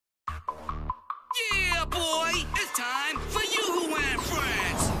time for YooHoo and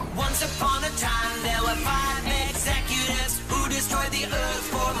Friends. Once upon a time, there were 5 executives who destroyed the earth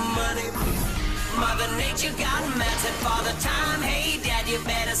for money. Mother Nature got mad, said Father Time, hey Dad, you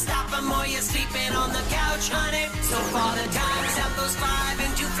better stop them or you're sleeping on the couch, honey. So Father Time set those 5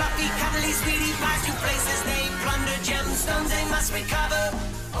 into fluffy, cuddly, sweetie pies, 2 places they plunder gemstones they must recover.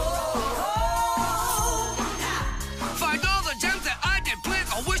 Find all the gems that I did plant.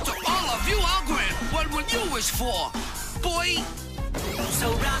 I wish to all of you I'll grant. What would you wish for, boy? So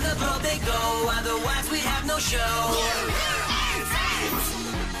round the globe they go, otherwise we'd have no show.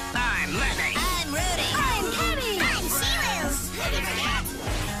 I'm Lenny. I'm Rudy. I'm Penny. I'm Sheila. Ready for that?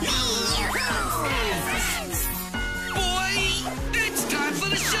 Me, YooHoo and Friends. Boy, it's time for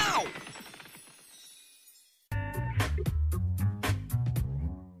the show.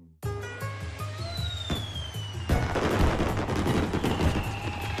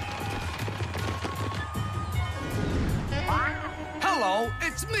 Hello,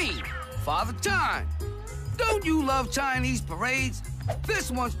 it's me, Father Time. Don't you love Chinese parades?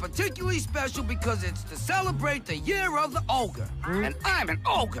 This one's particularly special because it's to celebrate the year of the ogre. And I'm an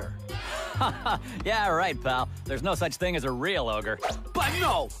ogre. Yeah, right, pal. There's no such thing as a real ogre. But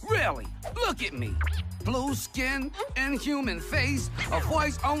no, really, look at me. Blue skin, inhuman face, a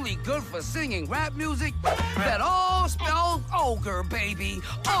voice only good for singing rap music. That all spells ogre, baby.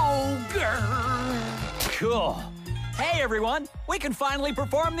 Ogre. Cool. Hey, everyone. We can finally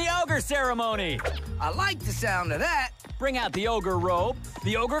perform the ogre ceremony. I like the sound of that. Bring out the ogre robe,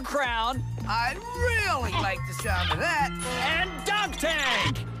 the ogre crown, I'd really like the sound of that. and dunk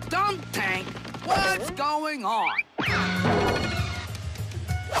tank. Dunk tank? What's going on?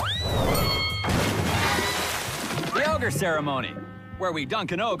 The ogre ceremony, where we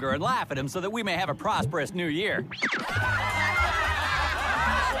dunk an ogre and laugh at him so that we may have a prosperous new year.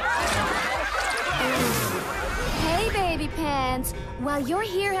 Hey, baby pants. While you're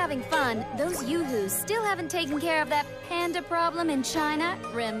here having fun, those YooHoos still haven't taken care of that panda problem in China,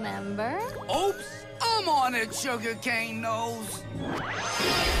 remember? Oops, I'm on it, sugarcane nose.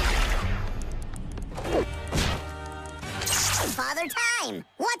 Father Time,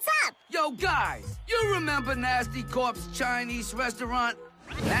 what's up? Yo, guys, you remember Nasty Corp's Chinese restaurant?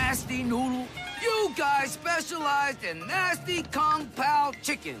 Nasty Noodle? You guys specialized in nasty Kung Pao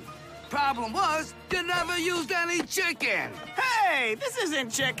chicken. Problem was, you never used any chicken. Hey, this isn't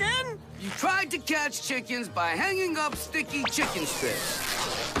chicken. You tried to catch chickens by hanging up sticky chicken strips.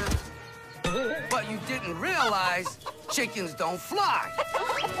 But you didn't realize chickens don't fly.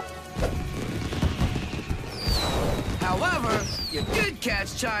 However, you did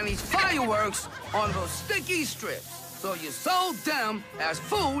catch Chinese fireworks on those sticky strips, so you sold them as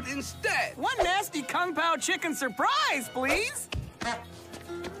food instead. One nasty Kung Pao chicken surprise, please.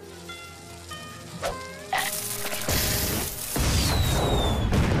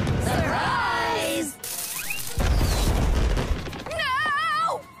 Surprise!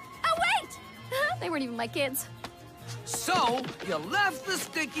 No! Oh, wait! They weren't even my kids. So, you left the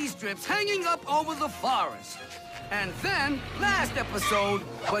sticky strips hanging up over the forest. And then, last episode,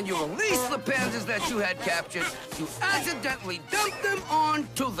 when you released the pandas that you had captured, you accidentally dumped them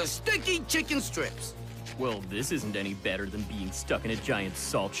onto the sticky chicken strips. Well, this isn't any better than being stuck in a giant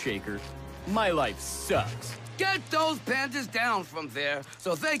salt shaker. My life sucks. Get those pandas down from there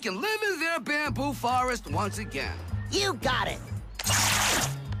so they can live in their bamboo forest once again. You got it.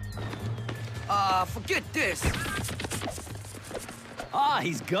 Forget this. Ah,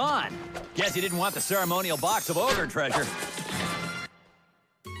 he's gone. Guess he didn't want the ceremonial box of ogre treasure.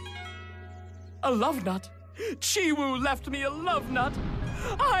 A love nut? Chi-Woo left me a love nut.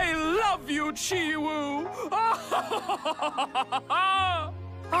 I love you, Chi-Woo. Ah,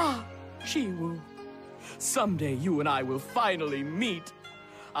 Chi-Woo. Someday you and I will finally meet.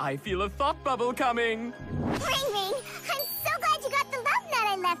 I feel a thought bubble coming. Ring Ring, I'm so glad you got the love nut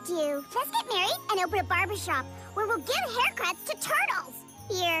I left you. Let's get married and open a barbershop where we'll give haircuts to turtles.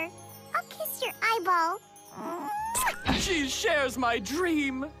 Here, I'll kiss your eyeball. She shares my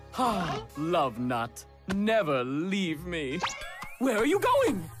dream. Ah, love nut, never leave me. Where are you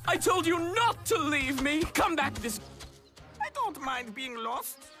going? I told you not to leave me. Come back this... I don't mind being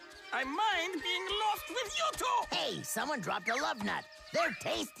lost. I mind being lost with you two. Hey, someone dropped a love nut. They're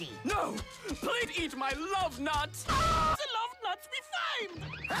tasty. No, please eat my love nuts. The love nuts we find.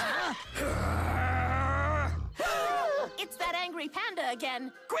 It's that angry panda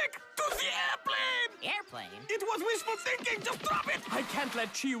again. Quick, to the airplane. Airplane? It was wishful thinking. Just drop it. I can't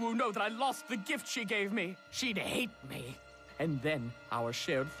let Chi-Woo know that I lost the gift she gave me. She'd hate me. And then our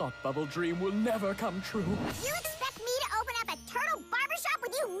shared thought bubble dream will never come true. You expect me to open up a turtle barbershop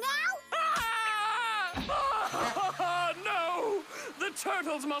with you now? Ah! No! The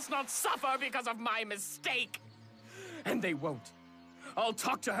turtles must not suffer because of my mistake. And they won't. I'll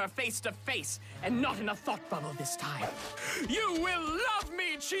talk to her face to face, and not in a thought bubble this time. You will love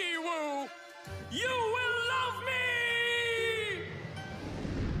me, Chi-Woo! You will love me!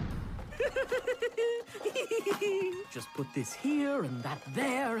 Just put this here and that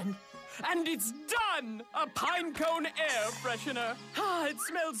there, and it's done! A pine cone air freshener. Ah, it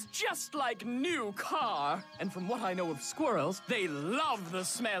smells just like new car. And from what I know of squirrels, they love the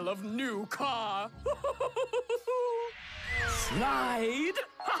smell of new car. Slide!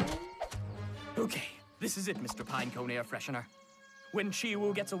 Ha! Okay, this is it, Mr. Pinecone Air Freshener. When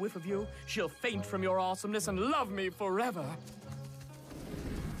Chi-Woo gets a whiff of you, she'll faint from your awesomeness and love me forever.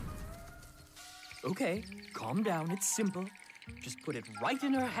 Okay, calm down, it's simple. Just put it right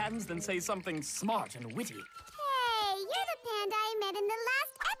in her hands, then say something smart and witty. Hey, you're the panda I met in the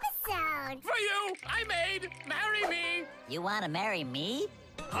last episode. For you, I made Marry Me. You want to marry me?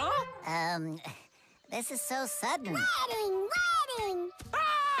 Huh? This is so sudden. Wedding!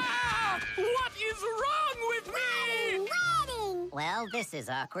 Ah! What is wrong with me? Wedding! Well, this is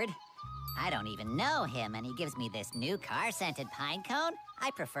awkward. I don't even know him, and he gives me this new car-scented pine cone.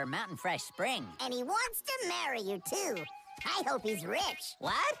 I prefer Mountain Fresh Spring. And he wants to marry you, too. I hope he's rich.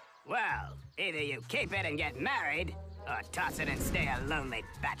 What? Well, either you keep it and get married, or toss it and stay a lonely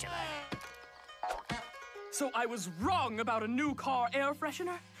bachelor. So I was wrong about a new car air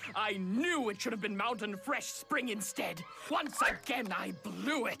freshener? I knew it should have been Mountain Fresh Spring instead. Once again, I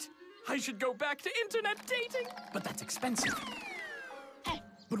blew it. I should go back to internet dating, but that's expensive.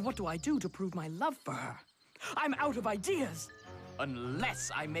 But what do I do to prove my love for her? I'm out of ideas.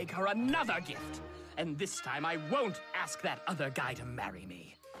 Unless I make her another gift. And this time I won't ask that other guy to marry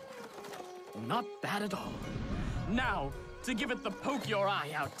me. Not bad at all. Now, to give it the poke your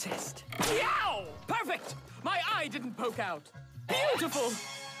eye out test. Yow! Perfect! My eye didn't poke out. Beautiful!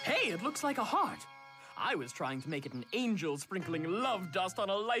 Hey, it looks like a heart. I was trying to make it an angel sprinkling love dust on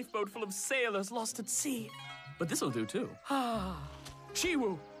a lifeboat full of sailors lost at sea. But this'll do too. Ah,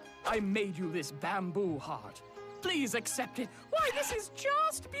 Chi-Woo, I made you this bamboo heart. Please accept it. Why, this is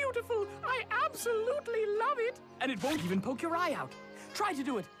just beautiful. I absolutely love it. And it won't even poke your eye out. Try to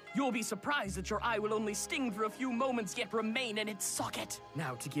do it. You'll be surprised that your eye will only sting for a few moments, yet remain in its socket.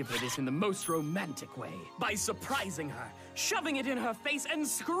 Now to give her this in the most romantic way, by surprising her, shoving it in her face, and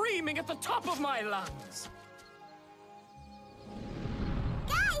screaming at the top of my lungs.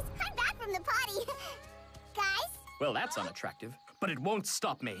 Guys, I'm back from the potty. Guys? Well, that's unattractive, but it won't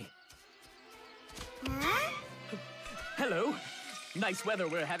stop me. Huh? Hello. Nice weather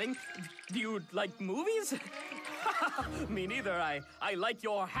we're having. Do you like movies? Me neither. I like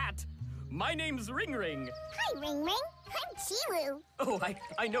your hat. My name's Ring Ring. Hi, Ring Ring. I'm Chi-Woo. Oh,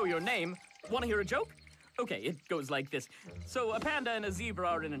 I know your name. Want to hear a joke? Okay, it goes like this. So a panda and a zebra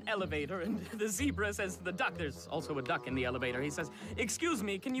are in an elevator, and the zebra says to the duck, there's also a duck in the elevator, he says, "Excuse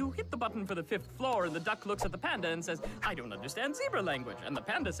me, can you hit the button for the 5th floor?" And the duck looks at the panda and says, "I don't understand zebra language." And the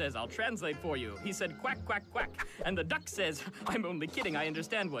panda says, "I'll translate for you." He said, "Quack, quack, quack." And the duck says, "I'm only kidding, I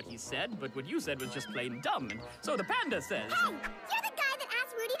understand what he said, but what you said was just plain dumb." And so the panda says, Hey, you're the guy that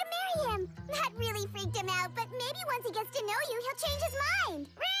asked Rudy to marry him. That really freaked him out, but maybe once he gets to know you, he'll change his mind.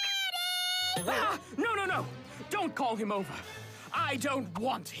 Rudy! "Ah, no. Don't call him over. I don't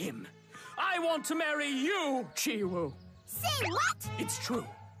want him. I want to marry you, Chi-Woo." Say what? It's true.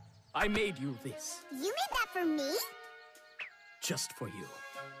 I made you this. You made that for me? Just for you.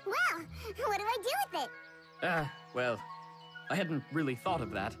 Well, what do I do with it? Well, I hadn't really thought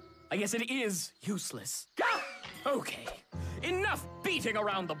of that. I guess it is useless. Okay, enough beating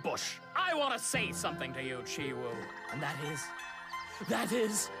around the bush. I want to say something to you, Chi-Woo. And that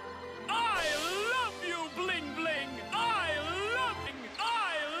is, I love you, Bling Bling. I love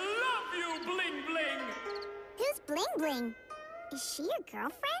you, Bling Bling. Who's Bling Bling? Is she your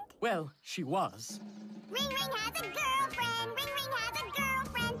girlfriend? Well, she was. Ring Ring has a girlfriend. Ring Ring has a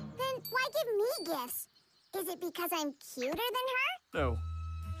girlfriend. Then why give me gifts? Is it because I'm cuter than her? No,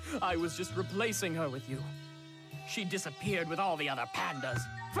 I was just replacing her with you. She disappeared with all the other pandas.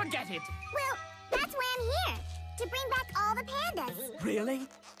 Forget it. Well, that's why I'm here. To bring back all the pandas. Really?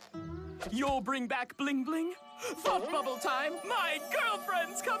 You'll bring back Bling Bling? Thought bubble time! My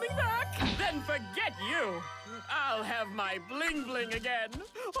girlfriend's coming back! Then forget you! I'll have my Bling Bling again!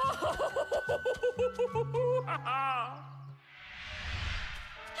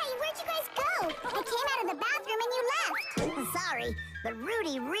 Hey, where'd you guys go? I came out of the bathroom and you left. Sorry, but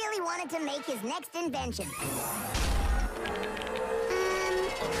Rudy really wanted to make his next invention.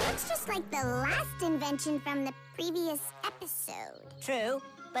 It looks just like the last invention from the previous episode. True,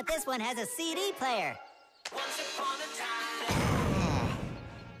 but this one has a CD player. Once upon a time.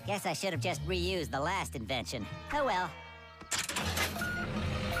 Guess I should have just reused the last invention. Oh well.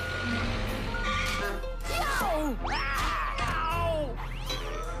 No!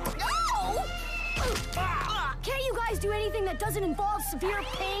 No! Can't you guys do anything that doesn't involve severe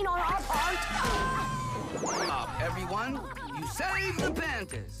pain on our part? Everyone, you saved the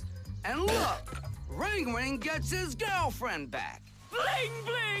Pandas. And look, Ring Ring gets his girlfriend back. Bling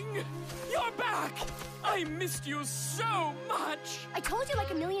Bling! You're back! I missed you so much! I told you like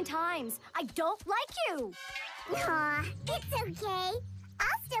a million times, I don't like you. Aw, it's okay.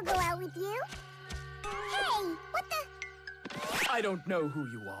 I'll still go out with you. Hey, what the? I don't know who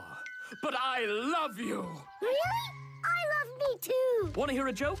you are, but I love you! Really? I love me too. Want to hear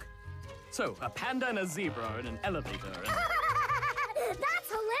a joke? So, a panda and a zebra are in an elevator and... That's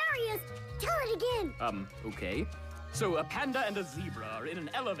hilarious. Tell it again. Okay. So, a panda and a zebra are in an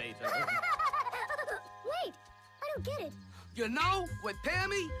elevator. Wait, I don't get it. You know, with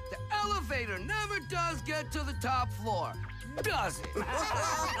Pammy, the elevator never does get to the top floor, does it? Pammy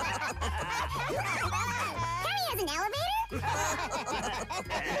has an elevator?